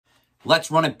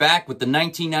Let's run it back with the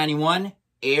 1991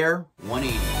 Air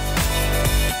 180.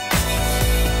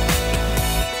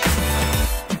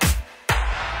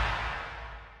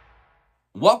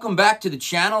 Welcome back to the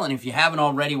channel, and if you haven't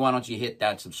already, why don't you hit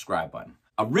that subscribe button.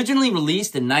 Originally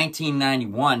released in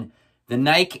 1991, the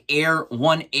Nike Air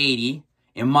 180,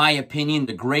 in my opinion,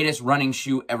 the greatest running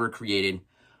shoe ever created,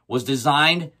 was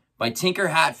designed by Tinker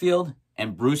Hatfield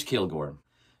and Bruce Kilgore.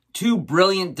 Two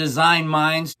brilliant design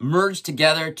minds merged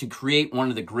together to create one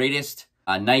of the greatest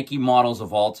Nike models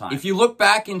of all time. If you look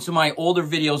back into my older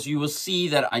videos, you will see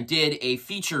that I did a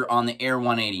feature on the Air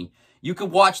 180. You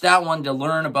could watch that one to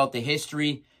learn about the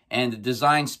history and the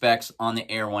design specs on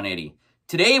the Air 180.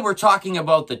 Today, we're talking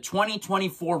about the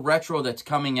 2024 Retro that's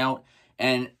coming out,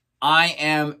 and I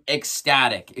am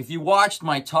ecstatic. If you watched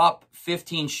my top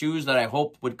 15 shoes that I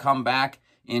hoped would come back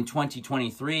in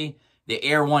 2023, the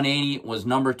Air 180 was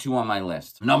number 2 on my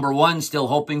list. Number 1, still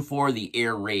hoping for the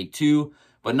Air Raid 2,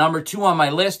 but number 2 on my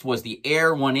list was the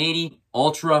Air 180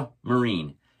 Ultra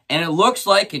Marine. And it looks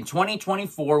like in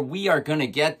 2024, we are going to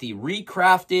get the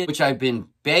recrafted, which I've been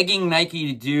begging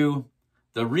Nike to do,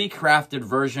 the recrafted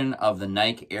version of the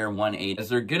Nike Air 180. As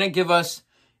they're going to give us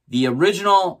the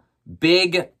original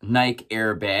big Nike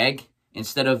airbag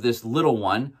instead of this little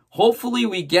one. Hopefully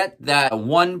we get that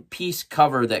one-piece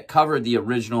cover that covered the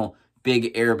original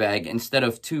big airbag instead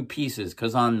of 2 pieces.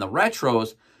 Because on the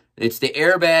Retros, it's the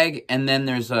airbag and then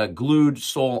there's a glued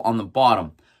sole on the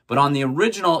bottom. But on the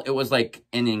original, it was like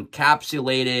an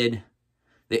encapsulated,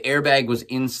 the airbag was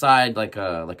inside like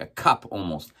a cup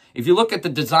almost. If you look at the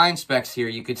design specs here,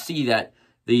 you could see that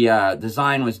the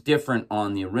design was different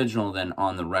on the original than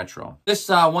on the Retro. This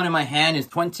one in my hand is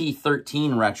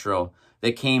 2013 Retro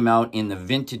that came out in the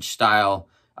vintage style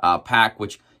pack,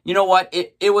 which, you know what,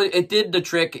 it did the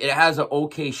trick. It has an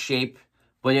okay shape,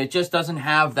 but it just doesn't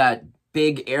have that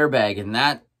big airbag. And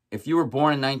that, if you were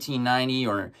born in 1990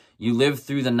 or you lived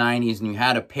through the 90s and you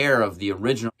had a pair of the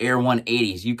original Air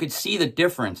 180s, you could see the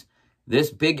difference.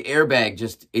 This big airbag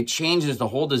just, it changes the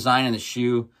whole design of the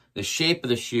shoe, the shape of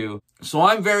the shoe. So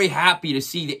I'm very happy to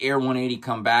see the Air 180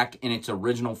 come back in its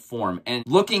original form. And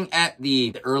looking at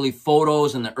the early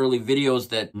photos and the early videos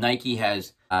that Nike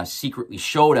has secretly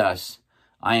showed us,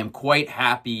 I am quite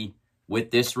happy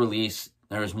with this release.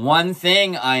 There's one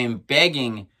thing I am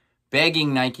begging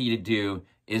Nike to do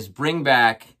is bring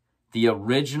back the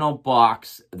original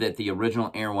box that the original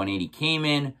Air 180 came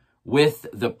in, with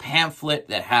the pamphlet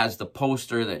that has the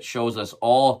poster that shows us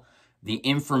all the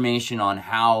information on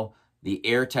how the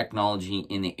air technology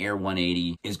in the Air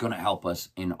 180 is going to help us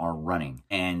in our running.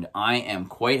 And I am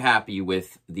quite happy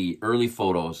with the early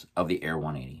photos of the Air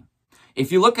 180.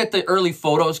 If you look at the early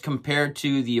photos compared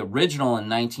to the original in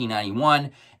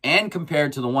 1991 and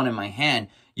compared to the one in my hand,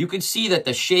 you can see that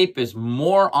the shape is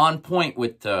more on point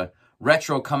with the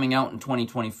Retro coming out in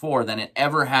 2024 than it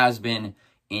ever has been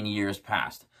in years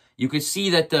past. You could see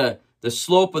that the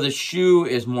slope of the shoe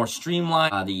is more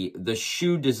streamlined. The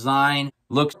shoe design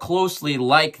looks closely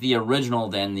like the original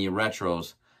than the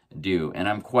Retros do. And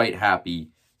I'm quite happy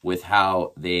with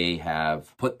how they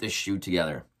have put this shoe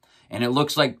together. And it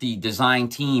looks like the design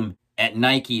team at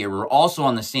Nike are also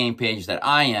on the same page that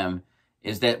I am,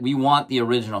 is that we want the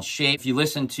original shape. If you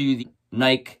listen to the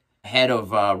Nike head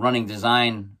of running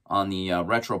design on the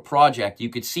Retro project, you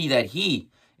could see that he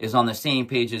is on the same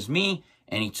page as me,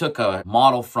 and he took a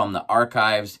model from the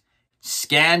archives,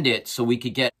 scanned it so we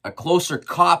could get a closer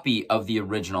copy of the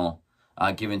original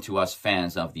given to us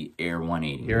fans of the Air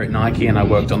 180. Here at Nike, and I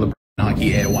worked on the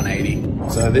Nike Air 180.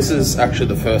 So this is actually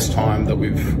the first time that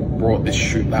we've brought this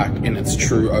shoe back in its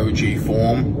true OG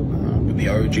form, with the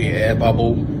OG air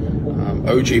bubble,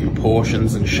 OG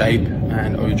proportions and shape,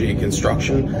 and OG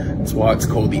construction. That's why it's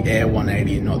called the Air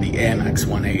 180 and not the Air Max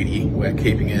 180. We're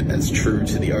keeping it as true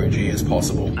to the OG as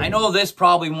possible. I know this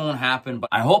probably won't happen, but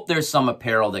I hope there's some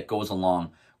apparel that goes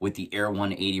along with the Air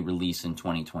 180 release in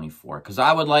 2024. Because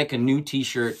I would like a new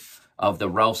t-shirt of the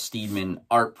Ralph Steedman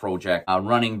art project.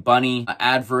 Running Bunny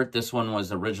advert. This one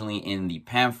was originally in the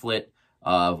pamphlet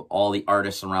of all the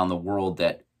artists around the world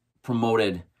that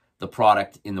promoted the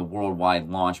product in the worldwide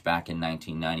launch back in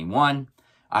 1991.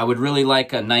 I would really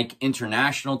like a Nike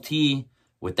International tee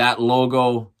with that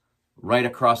logo right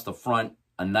across the front,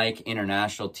 a Nike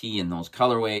International tee in those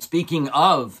colorways. Speaking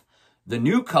of the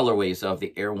new colorways of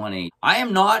the Air 180, I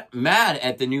am not mad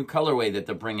at the new colorway that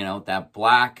they're bringing out, that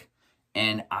black.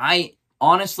 And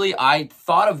honestly, I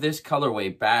thought of this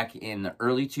colorway back in the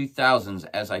early 2000s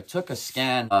as I took a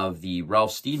scan of the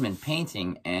Ralph Steedman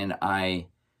painting, and I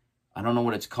don't know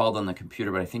what it's called on the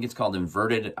computer, but I think it's called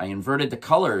inverted. I inverted the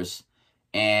colors,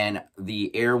 and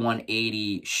the Air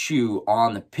 180 shoe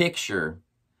on the picture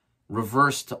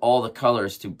reversed all the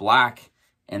colors to black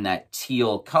and that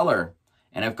teal color.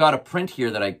 And I've got a print here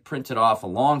that I printed off a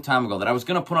long time ago that I was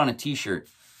going to put on a t-shirt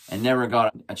and never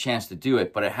got a chance to do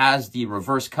it. But it has the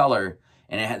reverse color,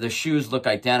 and the shoes look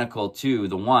identical to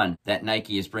the one that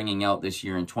Nike is bringing out this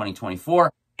year in 2024.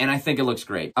 And I think it looks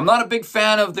great. I'm not a big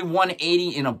fan of the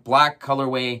 180 in a black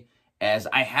colorway, as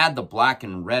I had the black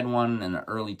and red one in the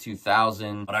early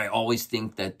 2000s, but I always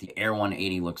think that the Air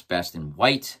 180 looks best in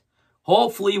white.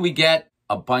 Hopefully we get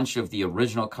a bunch of the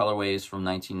original colorways from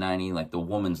 1990, like the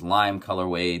woman's lime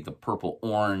colorway, the purple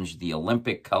orange, the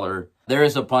Olympic color. There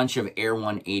is a bunch of Air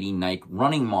 180 Nike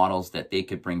running models that they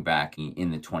could bring back in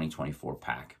the 2024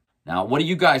 pack. Now, what do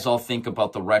you guys all think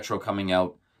about the retro coming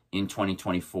out in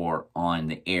 2024 on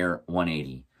the Air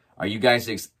 180? Are you guys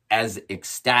as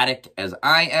ecstatic as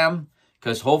I am?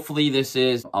 Because hopefully this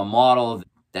is a model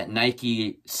that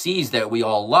Nike sees that we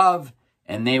all love,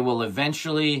 and they will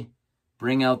eventually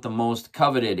bring out the most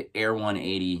coveted Air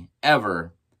 180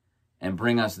 ever and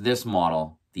bring us this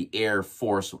model, the Air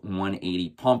Force 180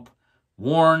 Pump,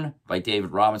 worn by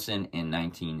David Robinson in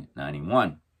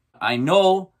 1991. I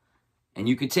know, and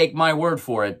you could take my word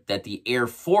for it, that the Air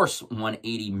Force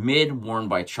 180 Mid, worn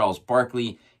by Charles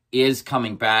Barkley, is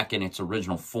coming back in its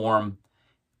original form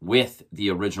with the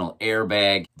original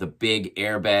airbag, the big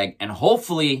airbag, and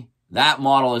hopefully that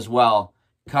model as well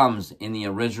comes in the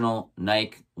original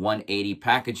Nike 180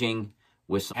 packaging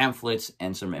with some pamphlets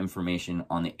and some information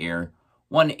on the Air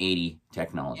 180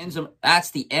 technology. And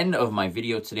that's the end of my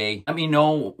video today. Let me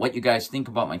know what you guys think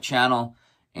about my channel.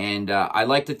 And I'd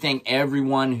like to thank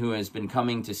everyone who has been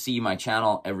coming to see my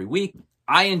channel every week.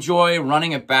 I enjoy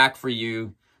running it back for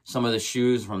you, some of the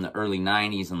shoes from the early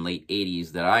 90s and late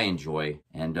 80s that I enjoy.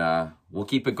 And we'll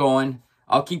keep it going.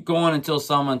 I'll keep going until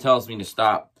someone tells me to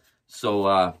stop.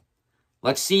 So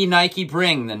let's see Nike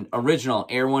bring the original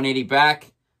Air 180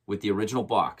 back with the original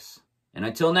box. And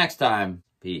until next time,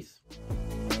 peace.